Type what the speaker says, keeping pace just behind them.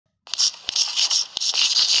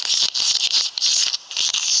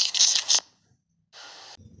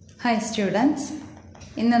Hi students,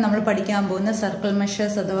 ഇന്ന് നമ്മൾ പഠിക്കാൻ പോകുന്ന സർക്കിൾ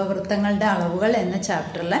മെഷേഴ്സ് അഥവാ വൃത്തങ്ങളുടെ അളവുകൾ എന്ന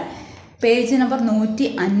ചാപ്റ്ററിലെ പേജ് നമ്പർ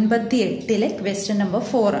 158ലെ ക്വസ്റ്റ്യൻ നമ്പർ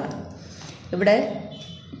 4 ആണ്. ഇവിടെ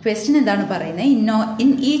ക്വസ്റ്റ്യൻ എന്താണ് പറയുന്നത്?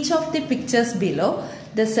 In each of the pictures below,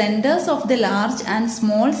 the centers of the large and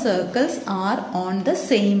small circles are on the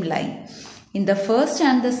same line. In the first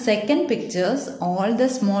and the second pictures, all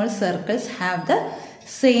the small circles have the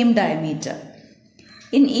same diameter.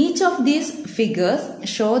 In each of these figures,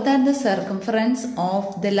 show that the circumference of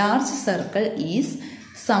the large circle is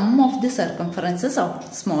sum of the circumferences of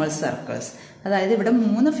small circles. അതായത് ഇവിടെ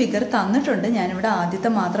 3 figure തന്നിട്ടുണ്ട്. ഞാനിവിടെ ആദ്യത്തെ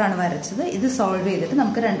മാത്രമാണ് വരച്ചത്. ഇത് solve ചെയ്തിട്ട്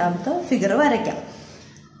നമുക്ക് രണ്ടാമത്തെ ഫിഗർ വരയ്ക്കാം.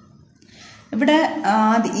 ഇവിടെ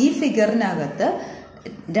ഈ ഫിഗറിനകത്ത്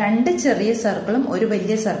 2 ചെറിയ സർക്കിളും ഒരു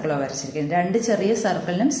വലിയ സർക്കിളും വരച്ചിരിക്കുന്നത്. 2 ചെറിയ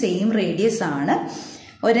സർക്കിളിനും സെയിം റേഡിയസ് ആണ്.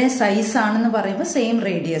 ഒരേ സൈസ് ആണെന്ന് പറയുമ്പോൾ സെയിം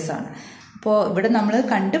റേഡിയസ് ആണ്. അപ്പോൾ ഇവിടെ നമ്മൾ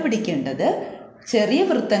കണ്ടുപിടിക്കേണ്ടത് ചെറിയ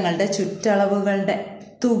വൃത്തങ്ങളുടെ ചുറ്റളവുകളുടെ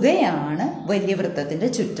തുകയാണ് വലിയ വൃത്തത്തിന്റെ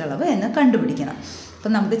ചുറ്റളവ് എന്ന് കണ്ടുപിടിക്കണം.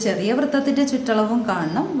 അപ്പം നമുക്ക് ചെറിയ വൃത്തത്തിന്റെ ചുറ്റളവും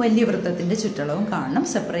കാണണം, വലിയ വൃത്തത്തിന്റെ ചുറ്റളവും കാണണം,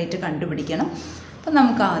 സെപ്പറേറ്റ് കണ്ടുപിടിക്കണം. അപ്പം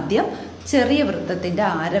നമുക്ക് ആദ്യം ചെറിയ വൃത്തത്തിന്റെ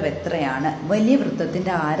ആരം എത്രയാണ്, വലിയ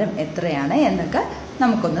വൃത്തത്തിന്റെ ആരം എത്രയാണ് എന്നൊക്കെ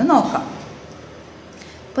നമുക്കൊന്ന് നോക്കാം.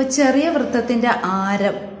 ഇപ്പോൾ ചെറിയ വൃത്തത്തിന്റെ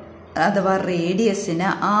ആരം അഥവാ റേഡിയസിന്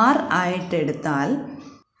r ആയിട്ട് എടുത്താൽ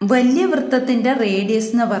വലിയ വൃത്തത്തിന്റെ റേഡിയസ്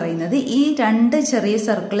എന്ന് പറയുന്നത് ഈ 2 ചെറിയ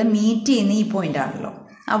സർക്കിൾ മീറ്റ് ചെയ്യുന്ന ഈ പോയിന്റ് ആണല്ലോ,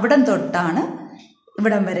 അവിടം തൊട്ടാണ്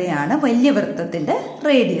ഇവിടം വരെയാണ് വലിയ വൃത്തത്തിന്റെ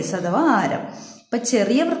റേഡിയസ് അഥവാ ആരം. അപ്പൊ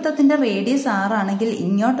ചെറിയ വൃത്തത്തിന്റെ റേഡിയസ് 6 ആണെങ്കിൽ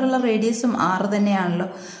ഇങ്ങോട്ടുള്ള റേഡിയസും 6 തന്നെയാണല്ലോ.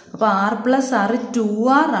 അപ്പൊ r + r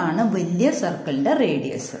 2r ആണ് വലിയ സർക്കിളിന്റെ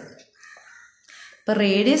റേഡിയസ്. അപ്പൊ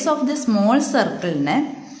റേഡിയസ് ഓഫ് ദി സ്മോൾ സർക്കിളിനെ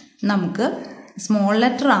നമുക്ക് സ്മോൾ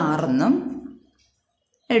ലെറ്റർ r എന്നും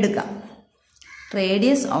എടുക്കാം.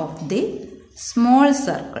 Radius of the small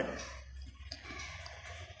circle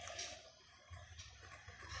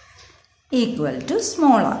equal to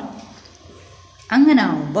small r. അങ്ങനെ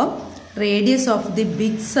ആവുമ്പോൾ radius of the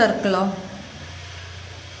big circle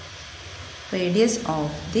radius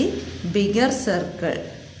of the bigger circle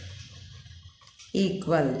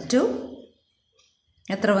equal to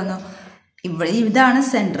എത്ര വന്നു? ഇതാണ്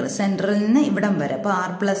സെൻറ്റർ. സെൻറ്ററിൽ നിന്ന് ഇവിടം വരെ അപ്പോൾ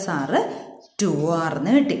r + r 2r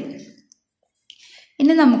എന്ന് കിട്ടി.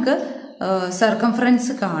 ഇനി നമുക്ക്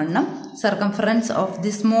സർക്കംഫറൻസ് കാണണം. Circumference of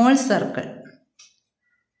the small circle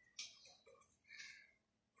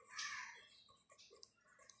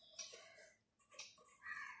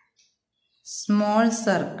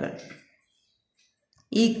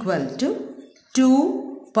equal to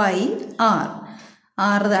 2πr.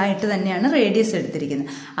 ആയിട്ട് തന്നെയാണ് റേഡിയസ്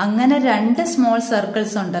എടുത്തിരിക്കുന്നത്. അങ്ങനെ 2 സ്മോൾ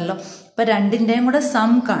സർക്കിൾസ് ഉണ്ടല്ലോ. അപ്പൊ രണ്ടിന്റെയും കൂടെ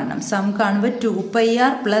സം കാണണം. സം കാണുമ്പോൾ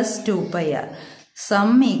 2πr + 2πr sum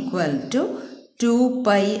equal to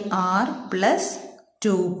 2πr plus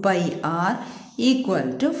 2πr equal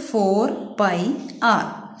to 4πr.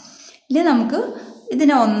 ഇനി നമുക്ക്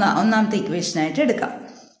ഇതിനെ ഒന്നാമത്തെ ഇക്വേഷനായിട്ട് എടുക്കാം.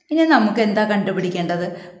 ഇനി നമുക്ക് എന്താ കണ്ടുപിടിക്കേണ്ടത്?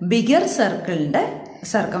 ബിഗർ സർക്കിളിന്റെ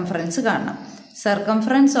സർക്കംഫറൻസ് കാണണം.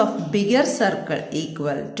 Circumference of bigger circle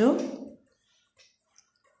equal two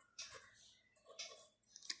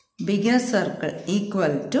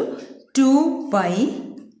equal to 2πr.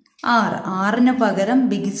 ആറിന് പകരം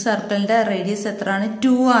ബിഗ് സർക്കിളിന്റെ റേഡിയസ് എത്രയാണ്?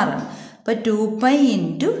 2r ആണ്. അപ്പൊ 2π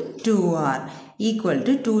 × 2r equal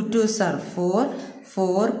to 2 2s are 4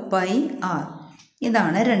 4πr.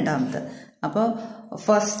 ഇതാണ് രണ്ടാമത്തെ. അപ്പോൾ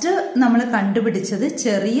ഫസ്റ്റ് നമ്മൾ കണ്ടുപിടിച്ചത്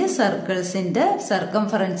ചെറിയ സർക്കിൾസിന്റെ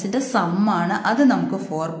സർക്കംഫറൻസിന്റെ സമ്മാണ്. അത് നമുക്ക്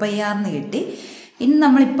 4πr എന്ന് കിട്ടി. ഇനി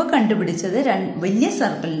നമ്മളിപ്പോൾ കണ്ടുപിടിച്ചത് വലിയ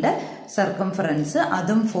സർക്കിളിന്റെ സർക്കംഫറൻസ്,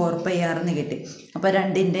 അതും 4πr എന്ന് കിട്ടി. അപ്പൊ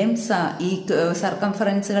രണ്ടിന്റെയും ഈ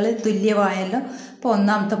സർക്കംഫറൻസുകൾ തുല്യമായല്ലോ. അപ്പൊ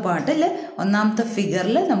ഒന്നാമത്തെ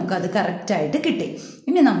ഫിഗറിൽ നമുക്കത് കറക്റ്റ് ആയിട്ട് കിട്ടി.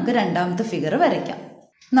 ഇനി നമുക്ക് രണ്ടാമത്തെ ഫിഗർ വരയ്ക്കാം.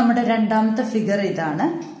 നമ്മുടെ രണ്ടാമത്തെ ഫിഗർ ഇതാണ്.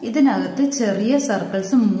 ഇതിനകത്ത് ചെറിയ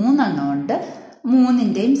സർക്കിൾസ് 3 എണ്ണം ഉണ്ട്.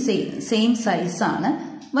 3ന്റെയും സെയിം സൈസ് ആണ്.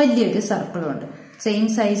 വലിയൊരു സർക്കിളും ഉണ്ട്. സെയിം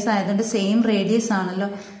സൈസ് ആയതുകൊണ്ട് സെയിം റേഡിയസ് ആണല്ലോ.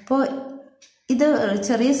 അപ്പോൾ ഇത്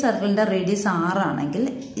ചെറിയ സർക്കിളിന്റെ റേഡിയസ് 6 ആണെങ്കിൽ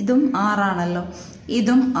ഇതും 6 ആണല്ലോ,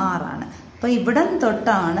 ഇതും 6 ആണ്. അപ്പൊ ഇവിടം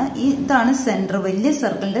തൊട്ടാണ് ഇതാണ് സെന്റർ. വലിയ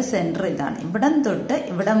സർക്കിളിന്റെ സെന്റർ ഇതാണ്. ഇവിടം തൊട്ട്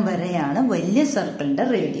ഇവിടം വരെയാണ് വലിയ സർക്കിളിന്റെ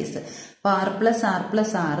റേഡിയസ്. അപ്പൊ r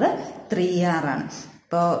 + r 3r ആണ്.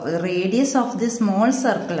 ഇപ്പോൾ radius of the small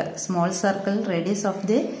circle radius of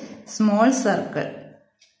the small circle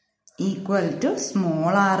equal to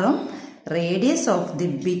small r-ഉം radius of the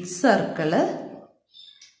big circle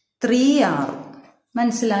 3r.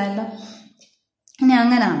 മനസ്സിലായല്ലോ? ഇനി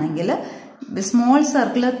അങ്ങനാണെങ്കിൽ സ്മോൾ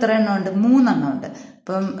സർക്കിൾ എത്ര എണ്ണം ഉണ്ട്? 3 എണ്ണം ഉണ്ട്.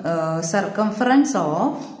 അപ്പം സർക്കംഫറൻസ്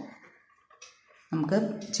ഓഫ് നമുക്ക്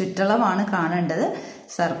ചുറ്റളവാണ് കാണേണ്ടത്.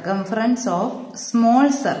 Circumference of small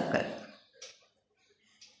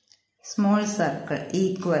circle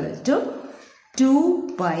equal to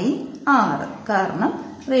 2πr. കാരണം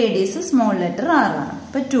റേഡിയസ് സ്മോൾ ലെറ്റർ r ആണ്.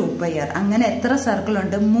 അപ്പൊ 2πr. അങ്ങനെ എത്ര സർക്കിൾ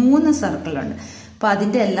ഉണ്ട്? 3 സർക്കിൾ ഉണ്ട്. അപ്പൊ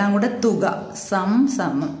അതിന്റെ എല്ലാം കൂടെ തുക some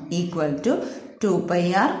equal to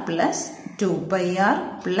 2πr plus 2πr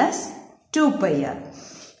plus 2πr.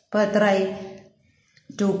 അപ്പൊ എത്രയായി?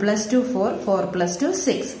 2 + 2 4, 4 + 2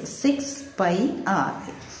 6πr.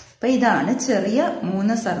 അപ്പൊ ഇതാണ് ചെറിയ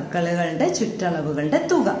 3 സർക്കിളുകളുടെ ചുറ്റളവുകളുടെ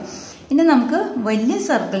തുക. ഇനി നമുക്ക് വലിയ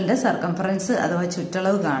സർക്കിളിന്റെ സർക്കംഫറൻസ് അഥവാ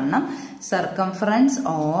ചുറ്റളവ് കാണണം. Circumference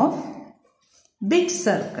of big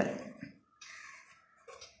circle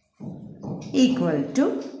equal to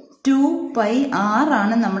 2πr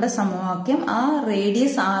ആണ് നമ്മുടെ സമവാക്യം. ആ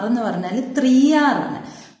റേഡിയസ് r എന്ന് പറഞ്ഞാൽ 3r ആണ്.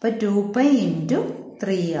 അപ്പൊ 2π ×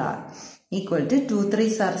 3r equal to 2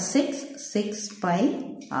 3s are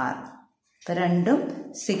 6πr. അപ്പൊ രണ്ടും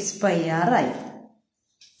 6πr ആയി.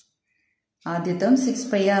 ആദ്യത്തും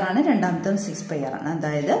 6πr ആണ്, രണ്ടാമത്തും 6πr ആണ്.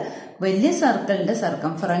 അതായത് വലിയ സർക്കിളിന്റെ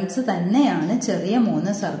സർക്കംഫറൻസ് തന്നെയാണ് ചെറിയ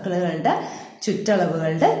 3 സർക്കിളുകളുടെ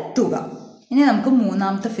ചുറ്റളവുകളുടെ തുക. ഇനി നമുക്ക്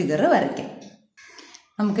മൂന്നാമത്തെ ഫിഗർ വരയ്ക്കാം.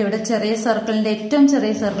 നമുക്കിവിടെ ചെറിയ സർക്കിളിന്റെ ഏറ്റവും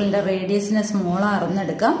ചെറിയ സർക്കിളിന്റെ റേഡിയസിനെ സ്മോൾ r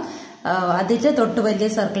എന്നെടുക്കാം. അതിന്റെ തൊട്ട് വലിയ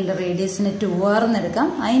സർക്കിളിന്റെ റേഡിയസിന് 2r എന്നെടുക്കാം.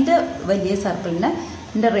 അതിന്റെ വലിയ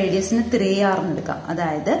സർക്കിളിന്റെ റേഡിയസിന് 3r എന്നെടുക്കാം.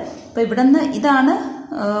 അതായത് ഇപ്പൊ ഇവിടെ നിന്ന് ഇതാണ്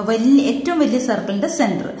ഏറ്റവും വലിയ സർക്കിളിന്റെ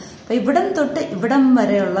സെന്റർ. അപ്പൊ ഇവിടം തൊട്ട് ഇവിടം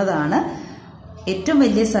വരെയുള്ളതാണ് ഏറ്റവും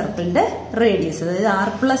വലിയ സർക്കിളിന്റെ റേഡിയസ്. അതായത് r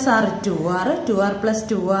 + r 2r, 2r +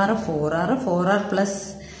 2r 4r, 4r +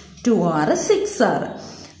 2r 6r.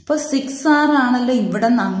 അപ്പൊ 6r ആണല്ലോ ഇവിടെ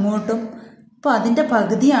നിന്ന് അങ്ങോട്ടും. അപ്പൊ അതിന്റെ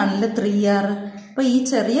പകുതിയാണല്ലോ 3r. അപ്പൊ ഈ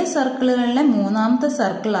ചെറിയ സർക്കിളുകളിലെ മൂന്നാമത്തെ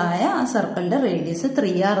സർക്കിളായ ആ സർക്കിളിന്റെ റേഡിയസ്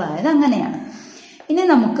 3r ആയത് അങ്ങനെയാണ്. ഇനി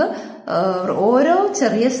നമുക്ക് ഓരോ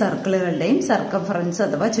ചെറിയ സർക്കിളുകളുടെയും സർക്കംഫറൻസ്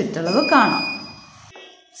അഥവാ ചുറ്റളവ് കാണാം.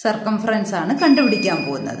 സർക്കംഫറൻസ് ആണ് കണ്ടുപിടിക്കാൻ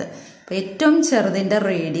പോകുന്നത്. അപ്പൊ ഏറ്റവും ചെറുതിന്റെ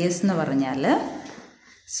റേഡിയസ് എന്ന് പറഞ്ഞാൽ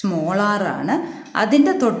സ്മോൾ r ആണ്.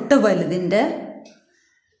 അതിന്റെ തൊട്ട് വലുതിന്റെ,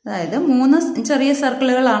 അതായത് 3 ചെറിയ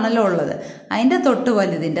സർക്കിളുകളാണല്ലോ ഉള്ളത്, അതിന്റെ തൊട്ട്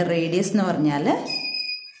വലുതിന്റെ റേഡിയസ് എന്ന് പറഞ്ഞാൽ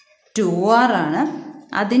 2r ആണ്.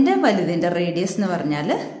 അതിന്റെ വലുതിന്റെ റേഡിയസ് എന്ന് പറഞ്ഞാൽ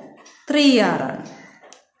 3r ആണ്.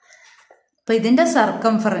 അപ്പൊ ഇതിന്റെ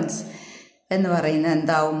സർക്കംഫറൻസ് എന്ന് പറയുന്നത്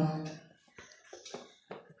എന്താവും?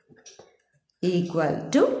 Equal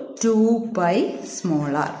to 2π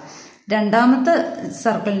small r. രണ്ടാമത്തെ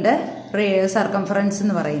സർക്കിളിന്റെ സർക്കംഫറൻസ്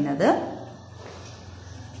എന്ന് പറയുന്നത്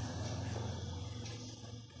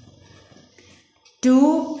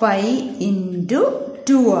 2π ×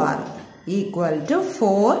 2r ഈക്വൽ ടു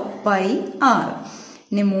 4πr.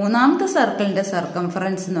 ഇനി മൂന്നാമത്തെ സർക്കിളിന്റെ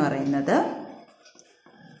സർക്കംഫറൻസ് എന്ന് പറയുന്നത്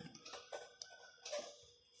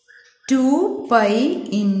 2π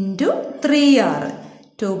 × 3r.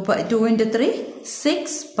 2 × 3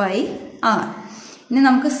 6πr. ഇനി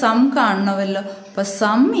നമുക്ക് സം കാണണമല്ലോ. അപ്പൊ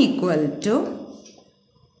some equal to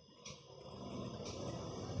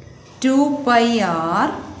 2πr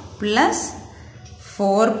plus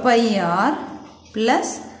 4πr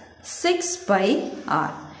plus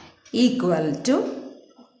 6πr equal to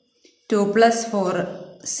 2 + 4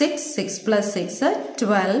 6, 6 + 6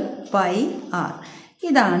 12πr.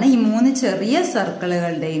 ഇതാണ് ഈ 3 ചെറിയ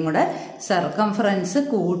സർക്കിളുകളുടെയും കൂടെ സർക്കംഫറൻസ്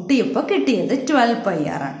കൂട്ടിയപ്പോൾ കിട്ടിയത്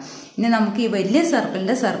 12πr ആണ്. ഇനി നമുക്ക് ഈ വലിയ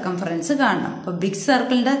സർക്കിളിന്റെ സർക്കംഫറൻസ് കാണണം. അപ്പൊ ബിഗ്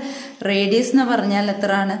സർക്കിളിന്റെ റേഡിയസ് എന്ന് പറഞ്ഞാൽ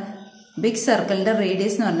എത്രയാണ്? ബിഗ് സർക്കിളിന്റെ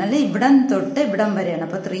റേഡിയസ് എന്ന് പറഞ്ഞാൽ ഇവിടം തൊട്ട് ഇവിടം വരെയാണ്.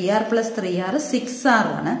 അപ്പൊ 3r + 3r 6r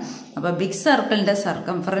ആണ്. അപ്പൊ ബിഗ് സർക്കിളിന്റെ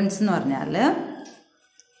സർക്കംഫറൻസ് എന്ന് പറഞ്ഞാൽ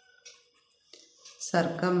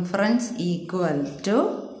circumference equal to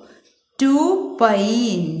 2π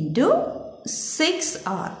 ×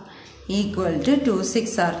 6r equal to 2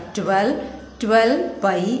 6 r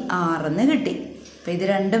 12πr എന്ന് കിട്ടി. അപ്പൊ ഇത്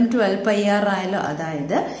രണ്ടും 12πr ആയല്ലോ.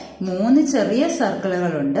 അതായത് 3 ചെറിയ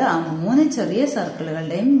സർക്കിളുകളുണ്ട്. ആ 3 ചെറിയ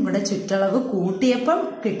സർക്കിളുകളുടെയും ഇവിടെ ചുറ്റളവ് കൂട്ടിയപ്പോൾ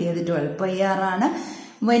കിട്ടിയത് 12πr ആണ്.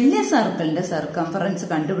 വലിയ സർക്കിളിന്റെ സർക്കംഫറൻസ്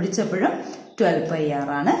കണ്ടുപിടിച്ചപ്പോഴും 12πr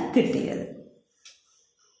ആണ് കിട്ടിയത്.